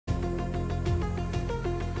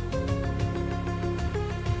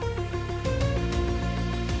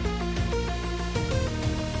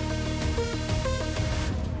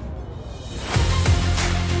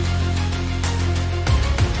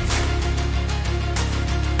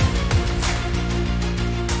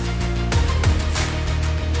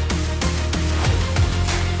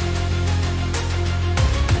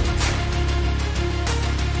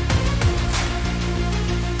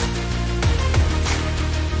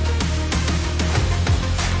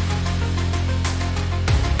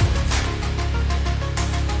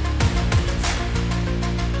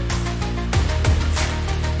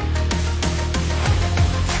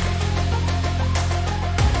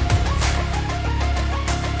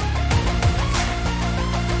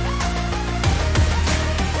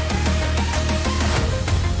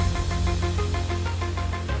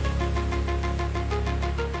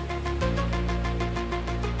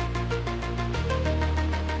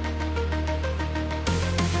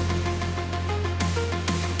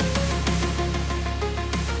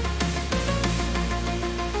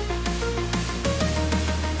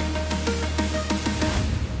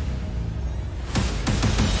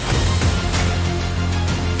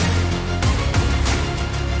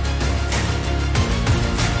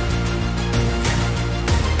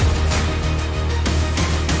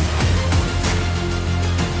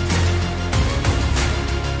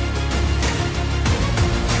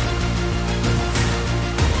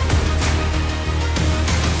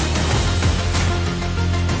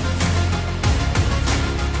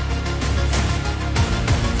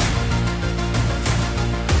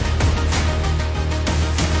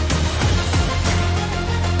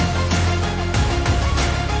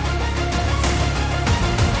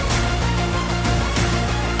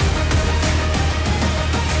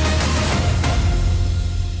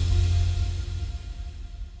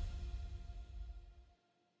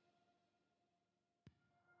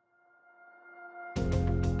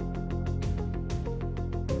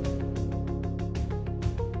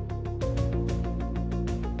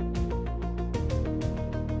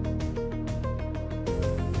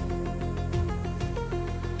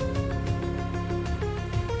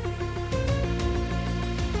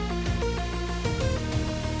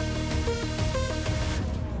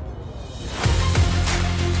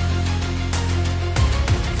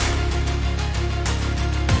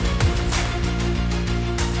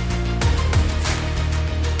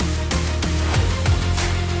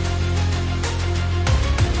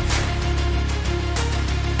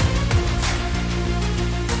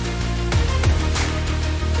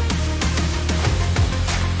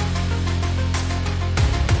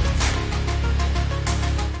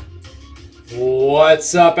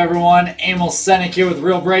What's up, everyone? Emil Senek here with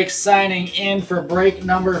Real Breaks, signing in for break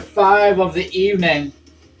number 5 of the evening.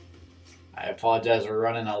 I apologize, we're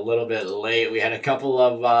running a little bit late. We had a couple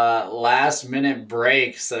of last-minute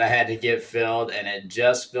breaks that I had to get filled, and it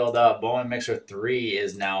just filled up. Bowman Mixer 3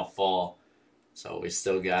 is now full. So we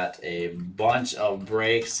still got a bunch of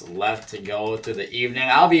breaks left to go through the evening.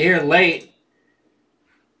 I'll be here late,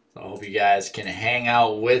 so I hope you guys can hang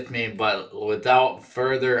out with me. But without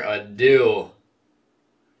further ado,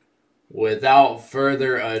 let's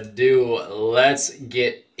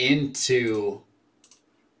get into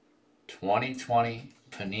 2020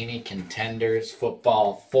 Panini Contenders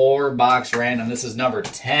Football 4-box random. This is number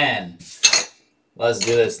 10. Let's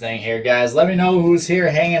do this thing here, guys. Let me know who's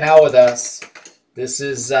here hanging out with us. This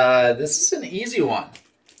is an easy one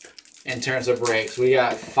in terms of breaks. We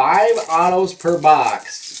got 5 autos per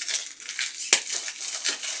box.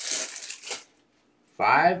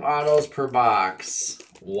 5 autos per box.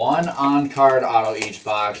 1 on-card auto each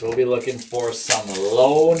box. We'll be looking for some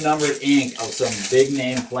low-numbered ink of some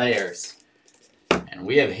big-name players. And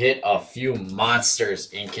we have hit a few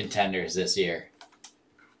monsters in Contenders this year.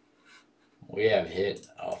 We have hit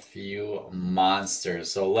a few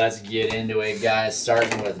monsters. So let's get into it, guys.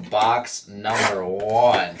 Starting with box number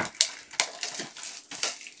 1.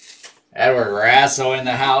 Edward Rasso in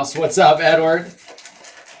the house. What's up, Edward?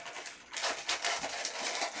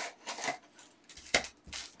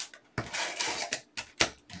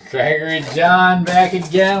 Gregory John back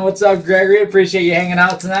again. What's up, Gregory? Appreciate you hanging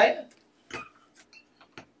out tonight.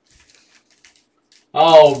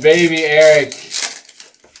 Oh, baby Eric.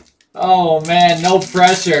 Oh, man, no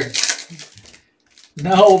pressure.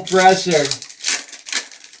 No pressure.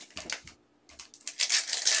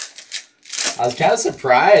 I was kind of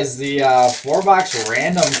surprised the 4-box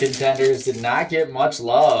random Contenders did not get much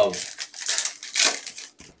love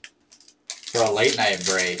for a late night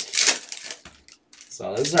break.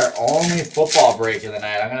 So this is our only football break of the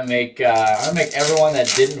night. I'm gonna make everyone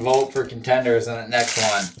that didn't vote for Contenders in the next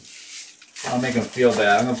one. I'll make them feel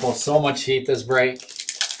bad. I'm gonna pull so much heat this break.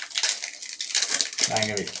 It's not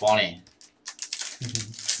gonna be funny.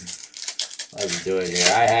 Let's do it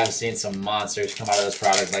here. I have seen some monsters come out of this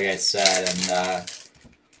product, like I said, and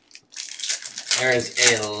there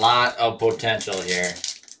is a lot of potential here.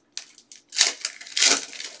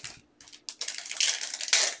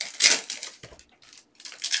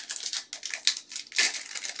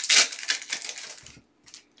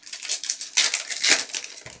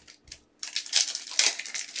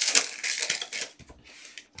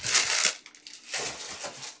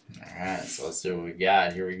 So let's see what we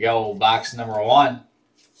got. Here we go. Box number 1.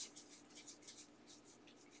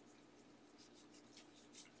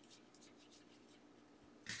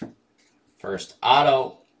 First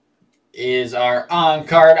auto is our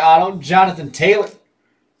on-card auto, Jonathan Taylor.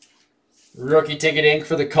 Rookie ticket ink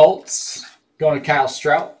for the Colts. Going to Kyle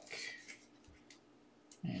Strouk.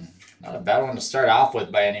 Not a bad one to start off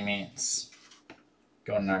with by any means.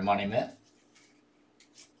 Going in our money mitt.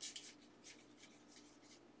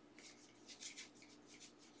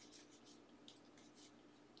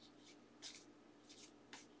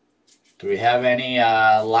 Do we have any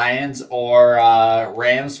Lions or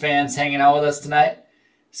Rams fans hanging out with us tonight?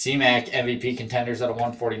 C-Mac MVP Contenders out of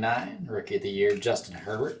 149. Rookie of the Year, Justin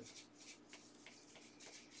Herbert.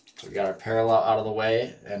 So we got our parallel out of the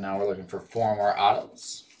way, and now we're looking for 4 more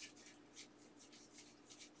autos.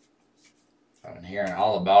 I've been hearing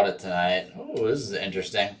all about it tonight. Oh, this is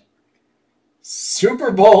interesting.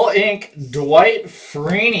 Super Bowl ink, Dwight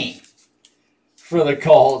Freeney for the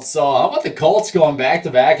Colts. So how about the Colts going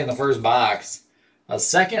back-to-back in the first box? A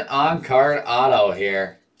second on-card auto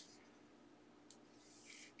here.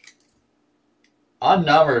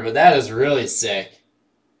 Unnumbered, but that is really sick.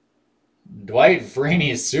 Dwight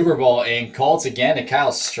Freeney's Super Bowl ink. Colts again to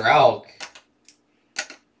Kyle Strouk.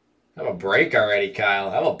 Have a break already,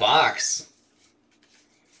 Kyle. Have a box.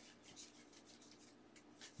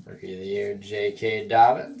 Rookie of the Year, J.K.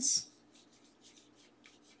 Dobbins.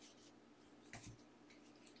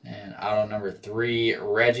 And auto number 3,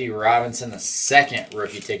 Reggie Robinson, the second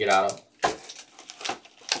rookie ticket auto.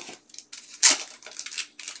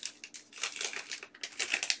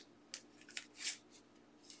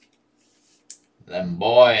 Them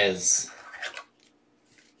boys.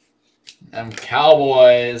 Them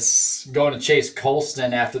Cowboys going to Chase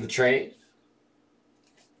Colston after the trade.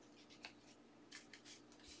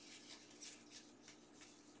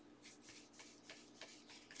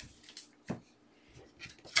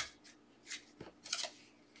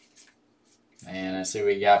 And I see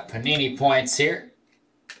we got Panini points here.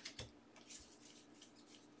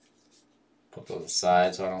 Put those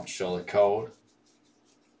aside so I don't show the code.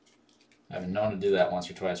 I've been known to do that once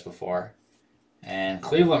or twice before. And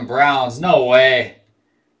Cleveland Browns, no way.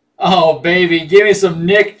 Oh, baby, give me some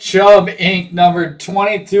Nick Chubb ink, number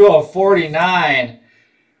 22 of 49.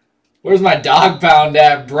 Where's my dog pound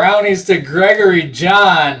at? Brownies to Gregory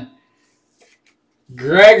John.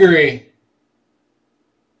 Gregory,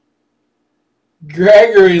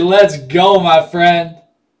 let's go, my friend.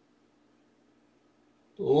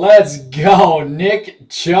 Let's go. Nick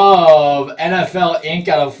Chubb, NFL ink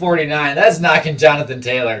out of 49. That's knocking Jonathan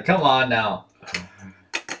Taylor. Come on now.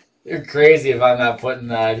 You're crazy if I'm not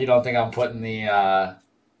putting if you don't think I'm putting the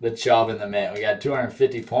Chubb in the mint. We got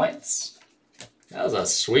 250 points. That was a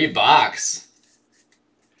sweet box.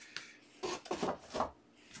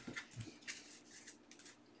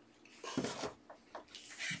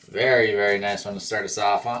 Very, very nice one to start us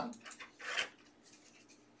off on.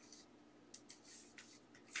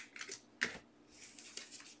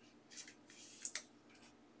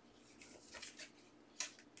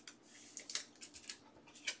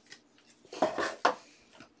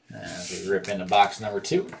 As we rip into box number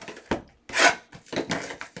 2.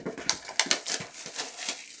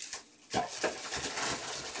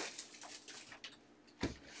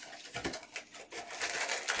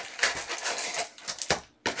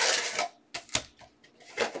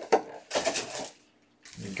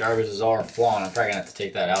 The garbage is overflowing. I'm probably going to have to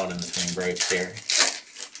take that out in between breaks here.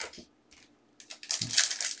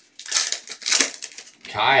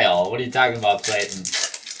 Kyle, what are you talking about, Clayton?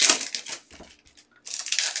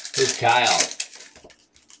 Who's Kyle?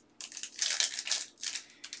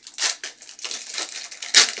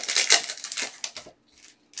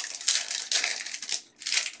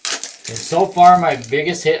 And so far, my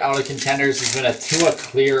biggest hit out of Contenders has been a Tua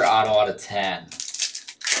clear auto out of 10.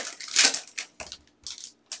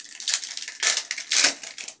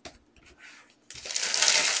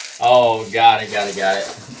 Oh, got it.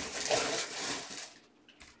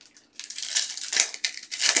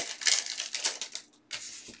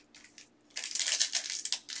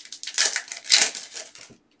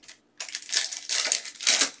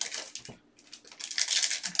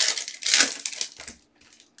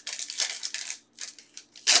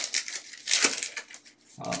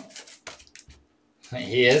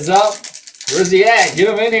 He is up. Where's he at? Get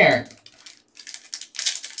him in here.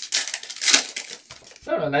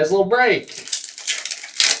 Oh, a nice little break.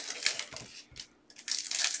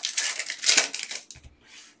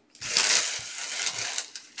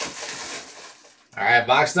 All right,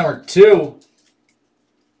 box number 2.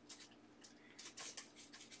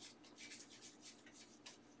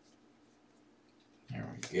 There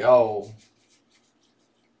we go.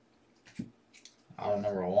 Auto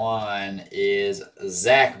number 1 is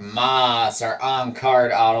Zach Moss, our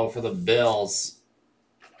on-card auto for the Bills.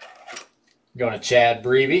 Going to Chad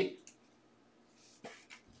Breeby.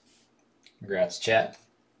 Congrats, Chad.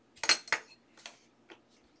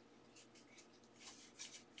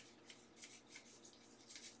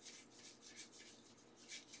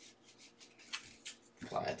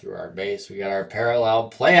 Fly through our base. We got our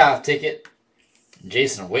parallel playoff ticket.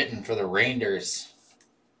 Jason Witten for the Raiders.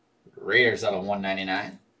 Raiders out of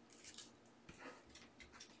 199.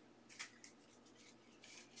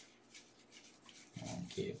 We'll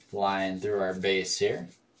keep flying through our base here.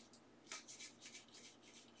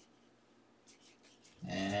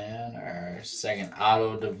 And our second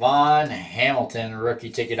auto, Devon Hamilton, rookie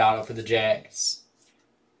ticket auto for the Jags.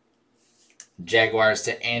 Jaguars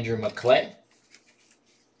to Andrew McClay.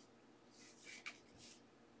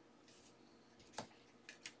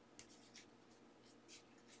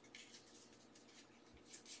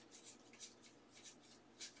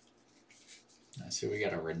 See, we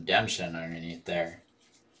got a redemption underneath there.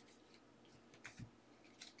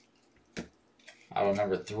 Auto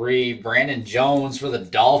number 3, Brandon Jones for the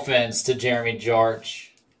Dolphins to Jeremy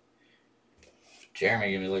George.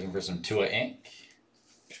 Jeremy gonna be looking for some Tua ink.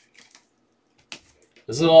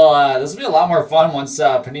 This will be a lot more fun once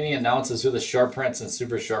Panini announces who the short prints and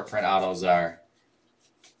super short print autos are.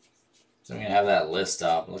 So I'm gonna have that list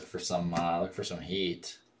up. Look for some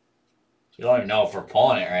heat. We don't even know if we're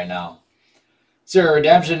pulling it right now. Is there a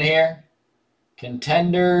redemption here?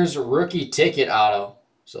 Contenders rookie ticket auto.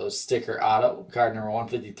 So sticker auto, card number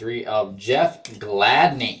 153 of Jeff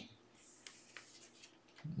Gladney.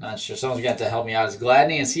 Not sure. Someone's going to have to help me out. Is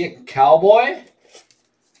Gladney, is he a Cowboy? I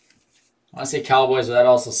want to say Cowboys, but that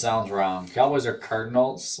also sounds wrong. Cowboys are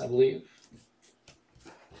Cardinals, I believe.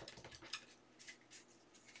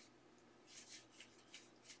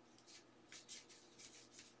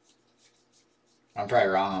 I'm probably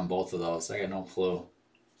wrong on both of those. I got no clue.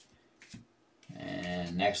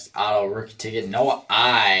 And next auto rookie ticket, Noah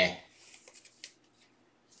I.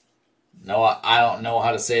 No, I don't know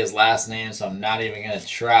how to say his last name, so I'm not even going to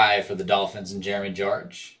try for the Dolphins and Jeremy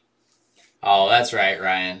George. Oh, that's right,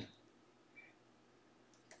 Ryan.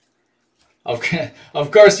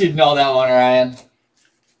 Of course you'd know that one, Ryan.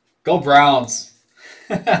 Go Browns.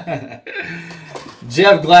 Jeff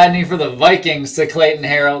Gladney for the Vikings to Clayton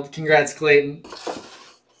Harold. Congrats, Clayton.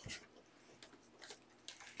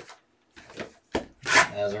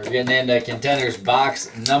 As we're getting into Contenders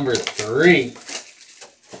box number 3.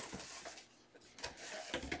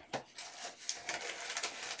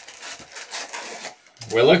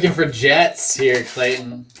 We're looking for Jets here,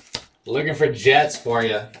 Clayton. Looking for Jets for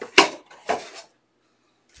you.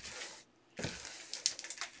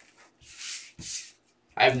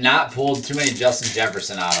 I have not pulled too many Justin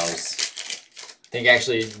Jefferson autos. I think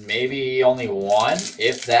actually maybe only one,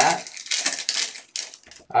 if that,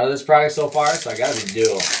 out of this product so far. So I got to be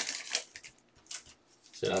due.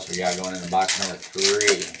 See what else we got going in the box number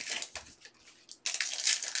 3.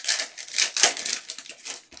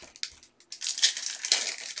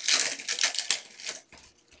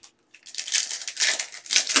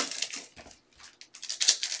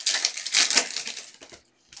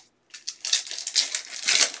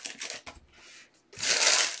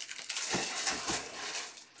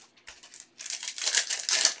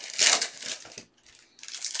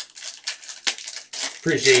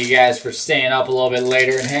 Appreciate you guys for staying up a little bit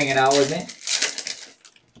later and hanging out with me.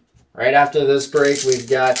 Right after this break, we've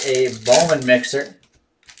got a Bowman mixer.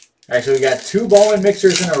 Actually, we got 2 Bowman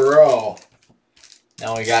mixers in a row.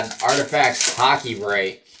 Now we got an Artifacts hockey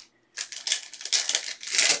break.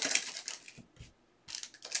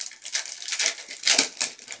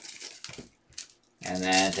 And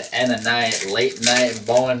then to end the night, late night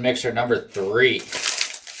Bowman mixer number 3.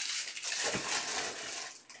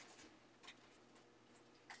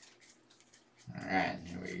 Alright,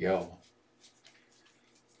 here we go.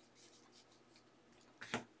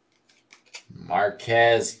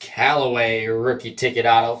 Marquez Callaway rookie ticket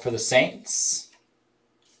auto for the Saints.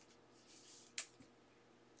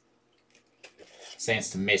 Saints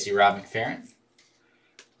to Macy Rob McFerrin.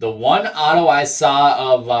 The one auto I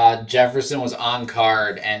saw of Jefferson was on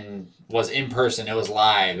card and was in person. It was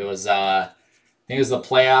live. It was, I think it was the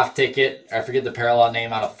playoff ticket. I forget the parallel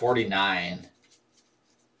name out of 49.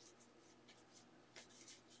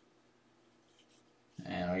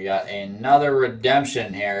 And we got another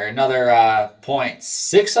redemption here. Another points.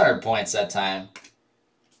 600 points that time.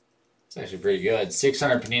 It's actually pretty good.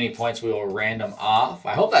 600 Panini points we will random off.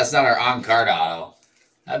 I hope that's not our on-card auto.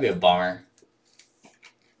 That'd be a bummer.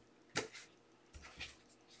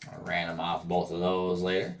 I'll random off both of those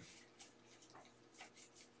later.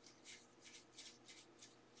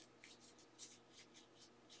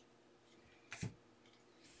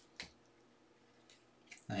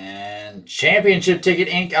 And championship ticket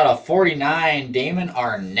ink out of 49, Damon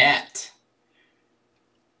Arnett.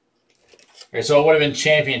 Okay, so it would have been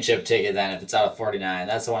championship ticket then if it's out of 49.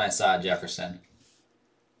 That's the one I saw, Jefferson.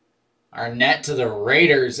 Arnett to the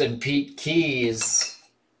Raiders and Pete Keys.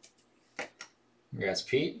 Congrats,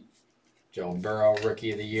 Pete. Joe Burrow,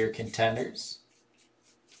 Rookie of the Year Contenders.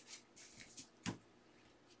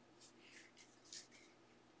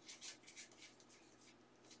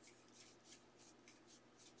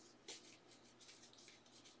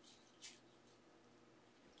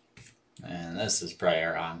 And this is probably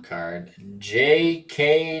our on-card.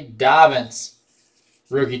 J.K. Dobbins.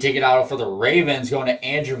 Rookie ticket auto for the Ravens going to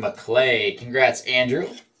Andrew McClay. Congrats, Andrew.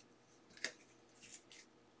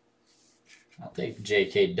 I'll take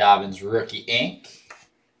J.K. Dobbins rookie ink.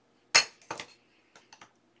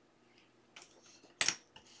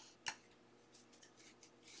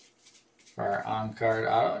 For our on-card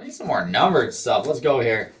auto. I need some more numbered stuff. Let's go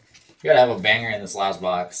here. We got to have a banger in this last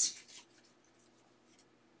box.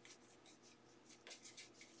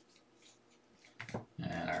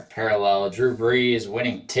 And our parallel, Drew Brees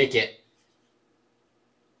winning ticket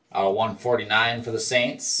out of 149 for the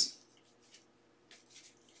Saints.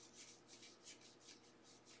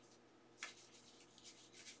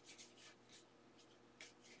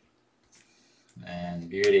 And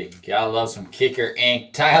beauty. Gotta love some kicker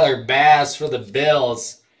ink. Tyler Bass for the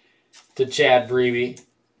Bills to Chad Breeby.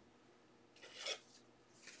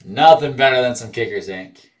 Nothing better than some kickers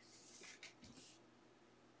ink.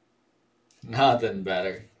 Nothing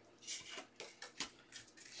better.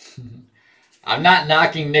 I'm not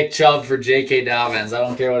knocking Nick Chubb for J.K. Dobbins. I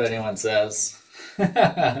don't care what anyone says.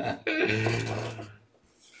 I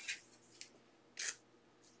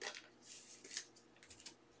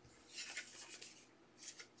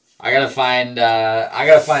gotta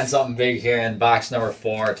find something big here in box number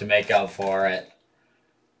 4 to make up for it.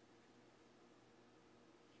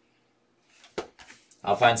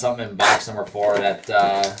 I'll find something in box number 4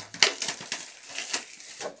 that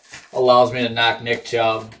allows me to knock Nick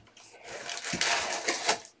Chubb.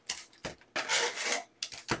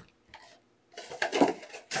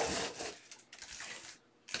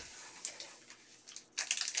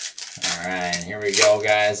 All right, here we go,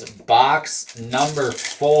 guys. Box number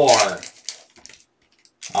 4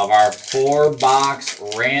 of our 4-box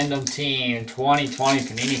random team 2020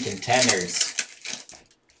 Panini Contenders.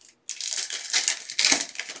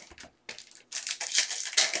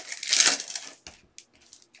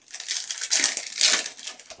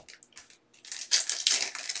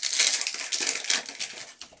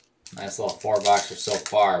 Nice little 4-boxer so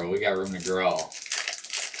far, but we got room to grow.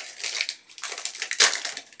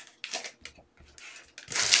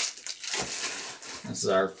 This is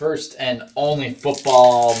our first and only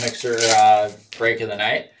football mixer break of the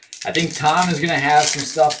night. I think Tom is going to have some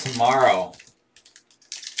stuff tomorrow.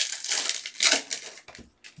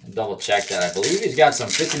 I'll double check that. I believe he's got some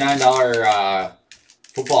 $59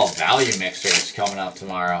 football value mixers coming up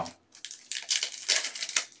tomorrow.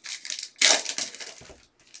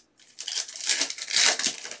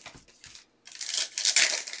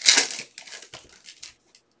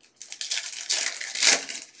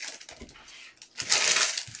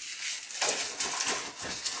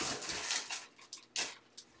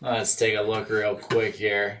 Let's take a look real quick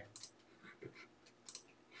here.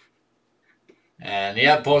 And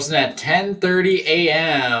yep, posting at 10:30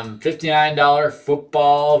 a.m. $59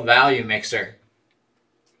 football value mixer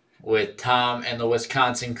with Tom and the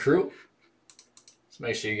Wisconsin crew. So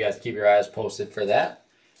make sure you guys keep your eyes posted for that.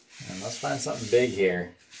 And let's find something big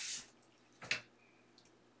here.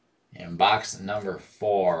 In box number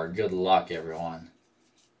 4. Good luck, everyone.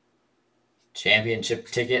 Championship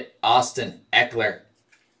ticket, Austin Eckler.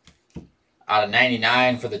 Out of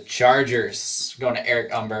 99 for the Chargers. Going to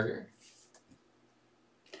Eric Umberger.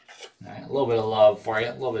 All right, a little bit of love for you.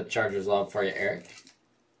 A little bit of Chargers love for you, Eric.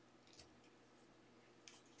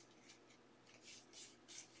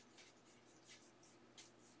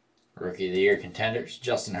 Rookie of the Year contenders,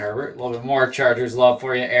 Justin Herbert. A little bit more Chargers love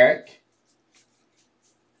for you, Eric.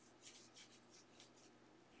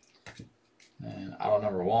 And auto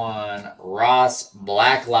number 1, Ross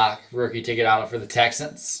Blacklock. Rookie ticket auto for the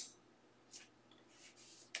Texans.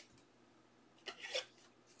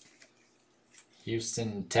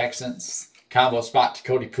 Houston Texans. Combo spot to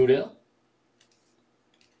Cody Pudell.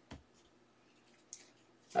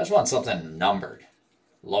 I just want something numbered.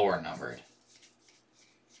 Lower numbered.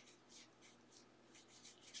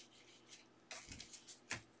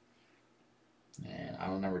 And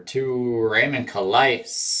auto number 2, Raymond Calais.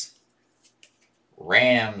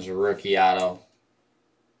 Rams rookie auto.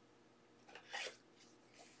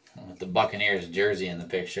 With the Buccaneers jersey in the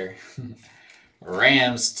picture.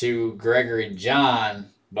 Rams to Gregory John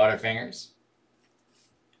Butterfingers.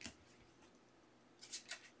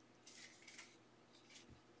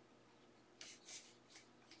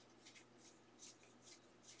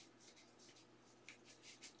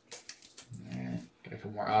 Alright, got a couple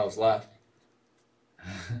more autos left.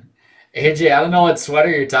 AJ, I don't know what sweater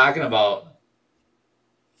you're talking about.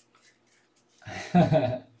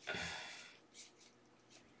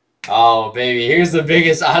 Oh, baby, here's the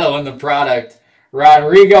biggest auto in the product.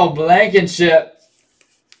 Rodrigo Blankenship.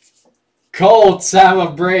 Colts have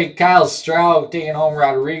a break. Kyle Stroud taking home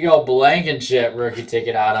Rodrigo Blankenship rookie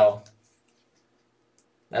ticket auto.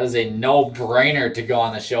 That is a no-brainer to go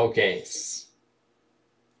on the showcase.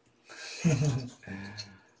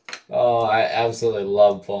 Oh, I absolutely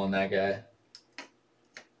love pulling that guy.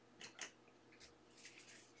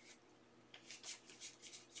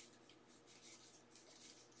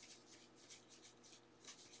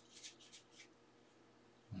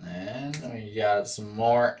 We got some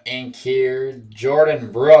more ink here.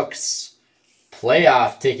 Jordan Brooks.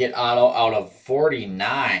 Playoff ticket auto out of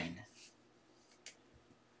 49.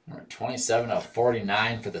 Number 27 of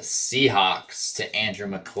 49 for the Seahawks to Andrew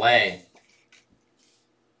McClay.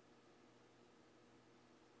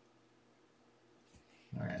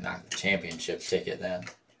 We're going to knock the championship ticket then.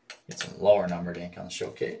 Get some lower numbered ink on the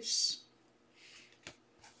showcase.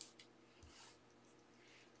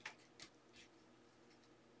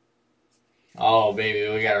 Oh,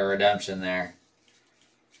 baby, we got a redemption there.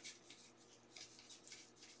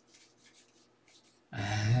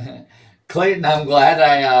 Clayton, I'm glad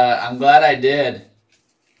I did.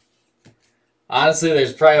 Honestly,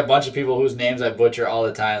 there's probably a bunch of people whose names I butcher all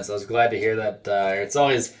the time, so I was glad to hear that. It's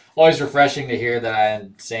always refreshing to hear that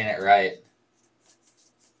I'm saying it right.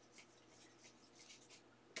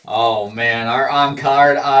 Oh man, our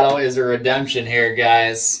on-card auto is a redemption here,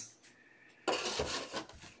 guys.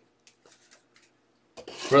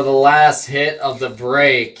 for the last hit of the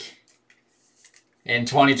break in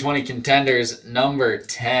 2020 Contenders number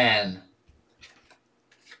 10.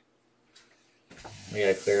 We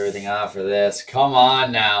gotta clear everything out for this. Come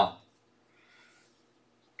on now.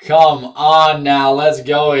 Come on now. Let's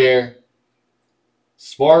go here.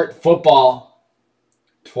 Sport Football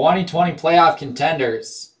 2020 Playoff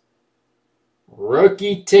Contenders.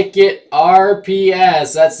 Rookie ticket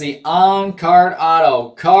RPS. That's the on-card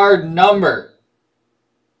auto. Card number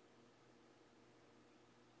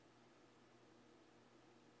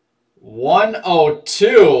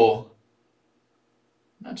 102.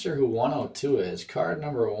 Not sure who 102 is. Card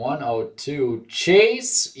number 102,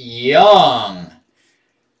 Chase Young.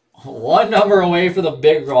 One number away for the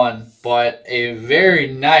big one, but a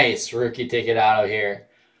very nice rookie ticket auto here.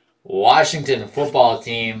 Washington Football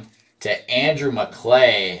Team to Andrew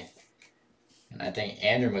McClay. And I think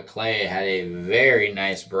Andrew McClay had a very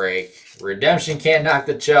nice break. Redemption can't knock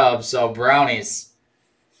the Chubb, so Brownies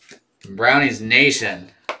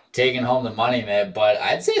Nation taking home the money, man. But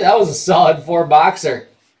I'd say that was a solid 4-boxer.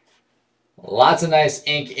 Lots of nice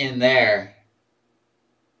ink in there.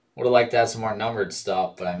 Would have liked to have some more numbered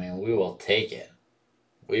stuff, but I mean, we will take it.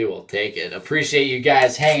 We will take it. Appreciate you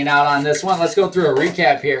guys hanging out on this one. Let's go through a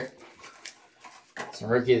recap here. Some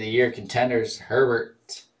Rookie of the Year contenders.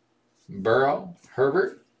 Herbert. Burrow.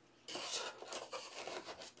 Herbert.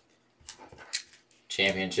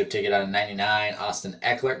 Championship ticket out of 99. Austin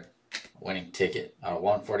Eckler. Winning ticket out of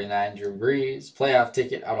 149. Drew Brees. Playoff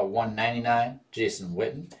ticket out of 199. Jason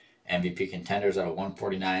Witten. MVP contenders out of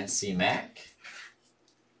 149. C-Mac.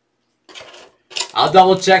 I'll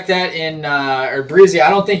double check that in, or Breezy, I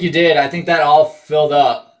don't think you did. I think that all filled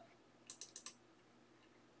up.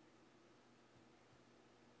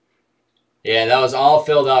 Yeah, that was all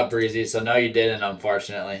filled up, Breezy, so no, you didn't,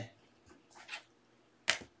 unfortunately.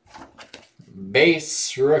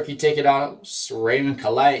 Base rookie ticket autos. Raymond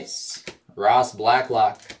Calais. Ross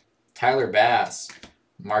Blacklock. Tyler Bass.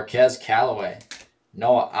 Marquez Callaway.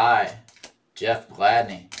 Noah I. Jeff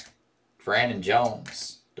Gladney. Brandon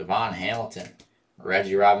Jones. Devon Hamilton.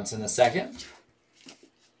 Reggie Robinson II.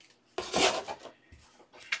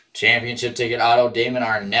 Championship ticket auto. Damon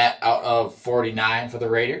Arnett out of 49 for the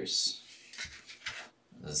Raiders.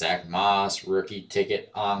 Zach Moss rookie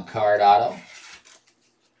ticket on card auto.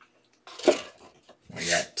 We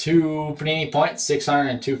got 2 Panini points, 600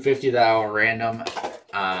 and 250 that I will random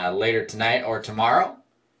later tonight or tomorrow.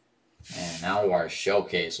 And now to our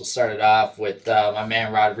showcase. We'll start it off with my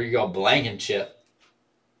man Rodrigo Blankenship.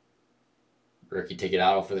 Rookie ticket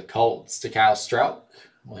auto for the Colts to Kyle Strouk.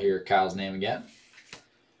 We'll hear Kyle's name again.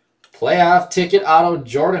 Playoff ticket auto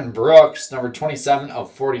Jordan Brooks, number 27 of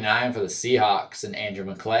 49 for the Seahawks and Andrew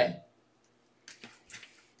McClay.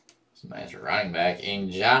 Some nice running back in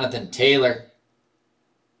Jonathan Taylor.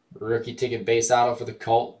 Rookie ticket base auto for the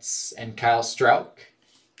Colts and Kyle Strouk.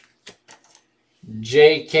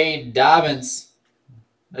 J.K. Dobbins.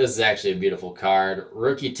 This is actually a beautiful card.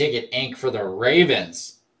 Rookie ticket ink for the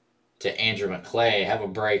Ravens to Andrew McClay. Have a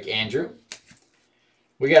break, Andrew.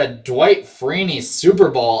 We got a Dwight Freeney Super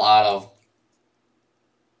Bowl auto.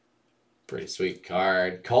 Pretty sweet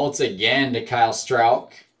card. Colts again to Kyle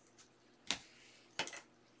Strouk.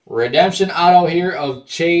 Redemption auto here of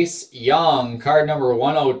Chase Young. Card number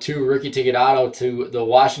 102. Rookie ticket auto to the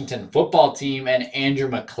Washington Football Team and Andrew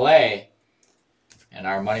McClay. And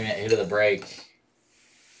our Money Minute hit of the break.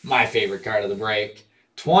 My favorite card of the break.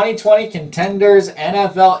 2020 Contenders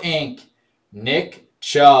NFL Inc. Nick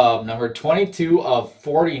Chubb, number 22 of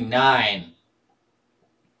 49.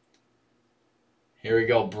 Here we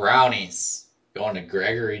go, Brownies. Going to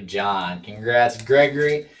Gregory John. Congrats,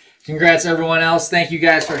 Gregory. Congrats, everyone else. Thank you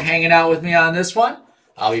guys for hanging out with me on this one.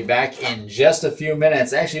 I'll be back in just a few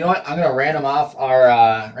minutes. Actually, you know what? I'm going to random off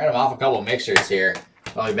a couple mixers here.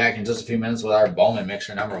 I'll be back in just a few minutes with our Bowman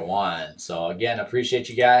mixer number 1. So, again, appreciate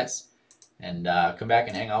you guys. And come back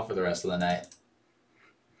and hang out for the rest of the night.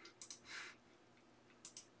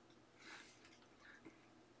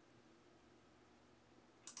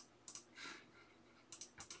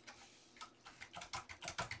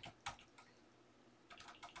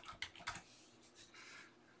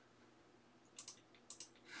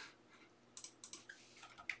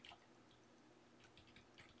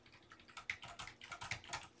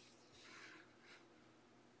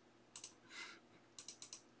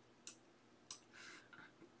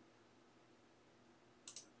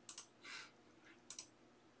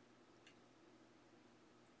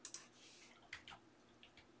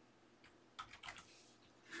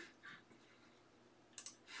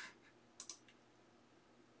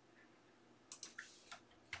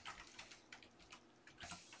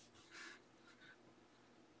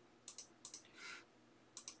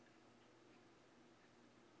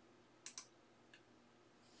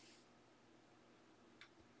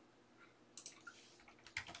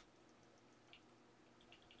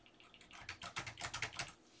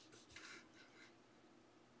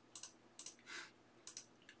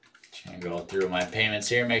 going to go through my payments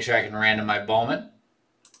here, make sure I can random my Bowman.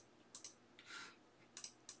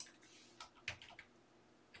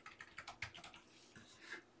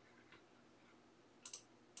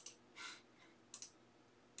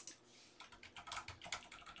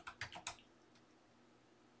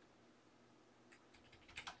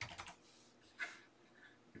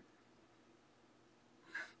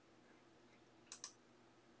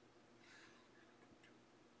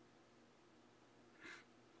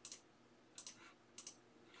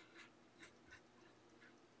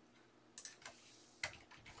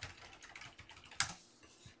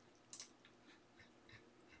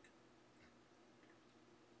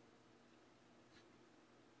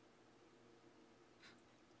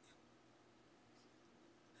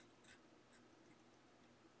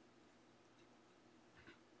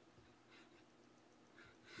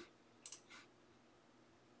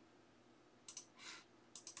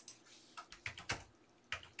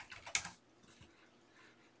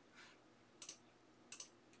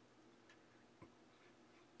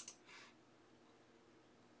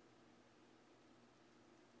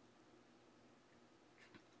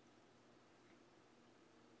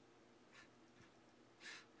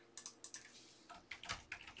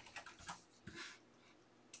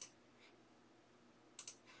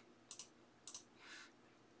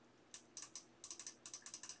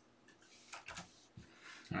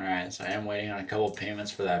 Alright, so I am waiting on a couple payments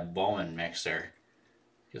for that Bowman mixer.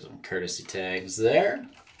 Get some courtesy tags there.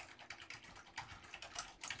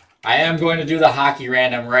 I am going to do the hockey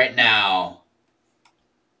random right now.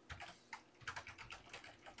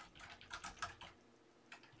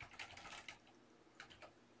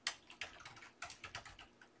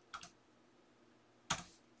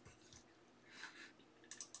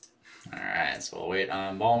 Alright, so we'll wait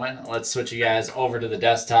on Bowman. Let's switch you guys over to the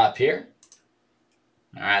desktop here.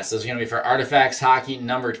 Alright, so this is going to be for Artifacts Hockey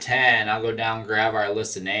number 10. I'll go down and grab our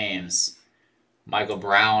list of names. Michael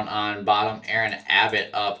Brown on bottom. Aaron Abbott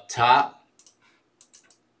up top.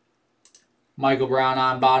 Michael Brown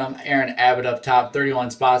on bottom. Aaron Abbott up top.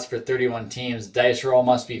 31 spots for 31 teams. Dice roll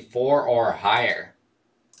must be 4 or higher.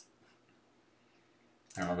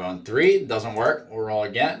 And we're going 3. Doesn't work. We'll roll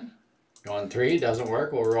again. Going 3. Doesn't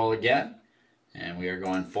work. We'll roll again. And we are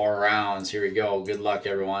going 4 rounds. Here we go. Good luck,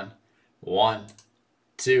 everyone. 1,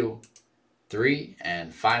 2, 3,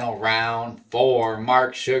 and final round 4.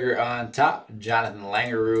 Mark Sugar on top, Jonathan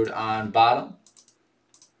Langerud on bottom.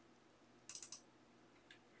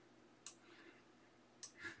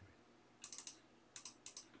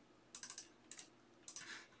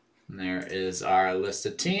 And there is our list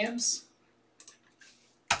of teams.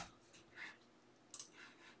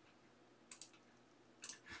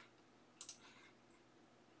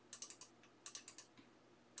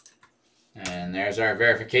 And there's our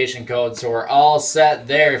verification code. So we're all set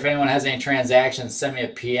there. If anyone has any transactions, send me a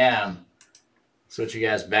PM. Switch you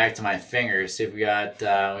guys back to my fingers. See if we got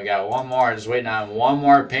one more. Just waiting on one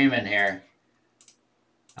more payment here.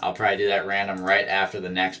 I'll probably do that random right after the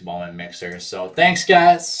next Bowman mixer. So thanks,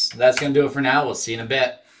 guys. That's going to do it for now. We'll see you in a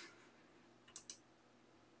bit.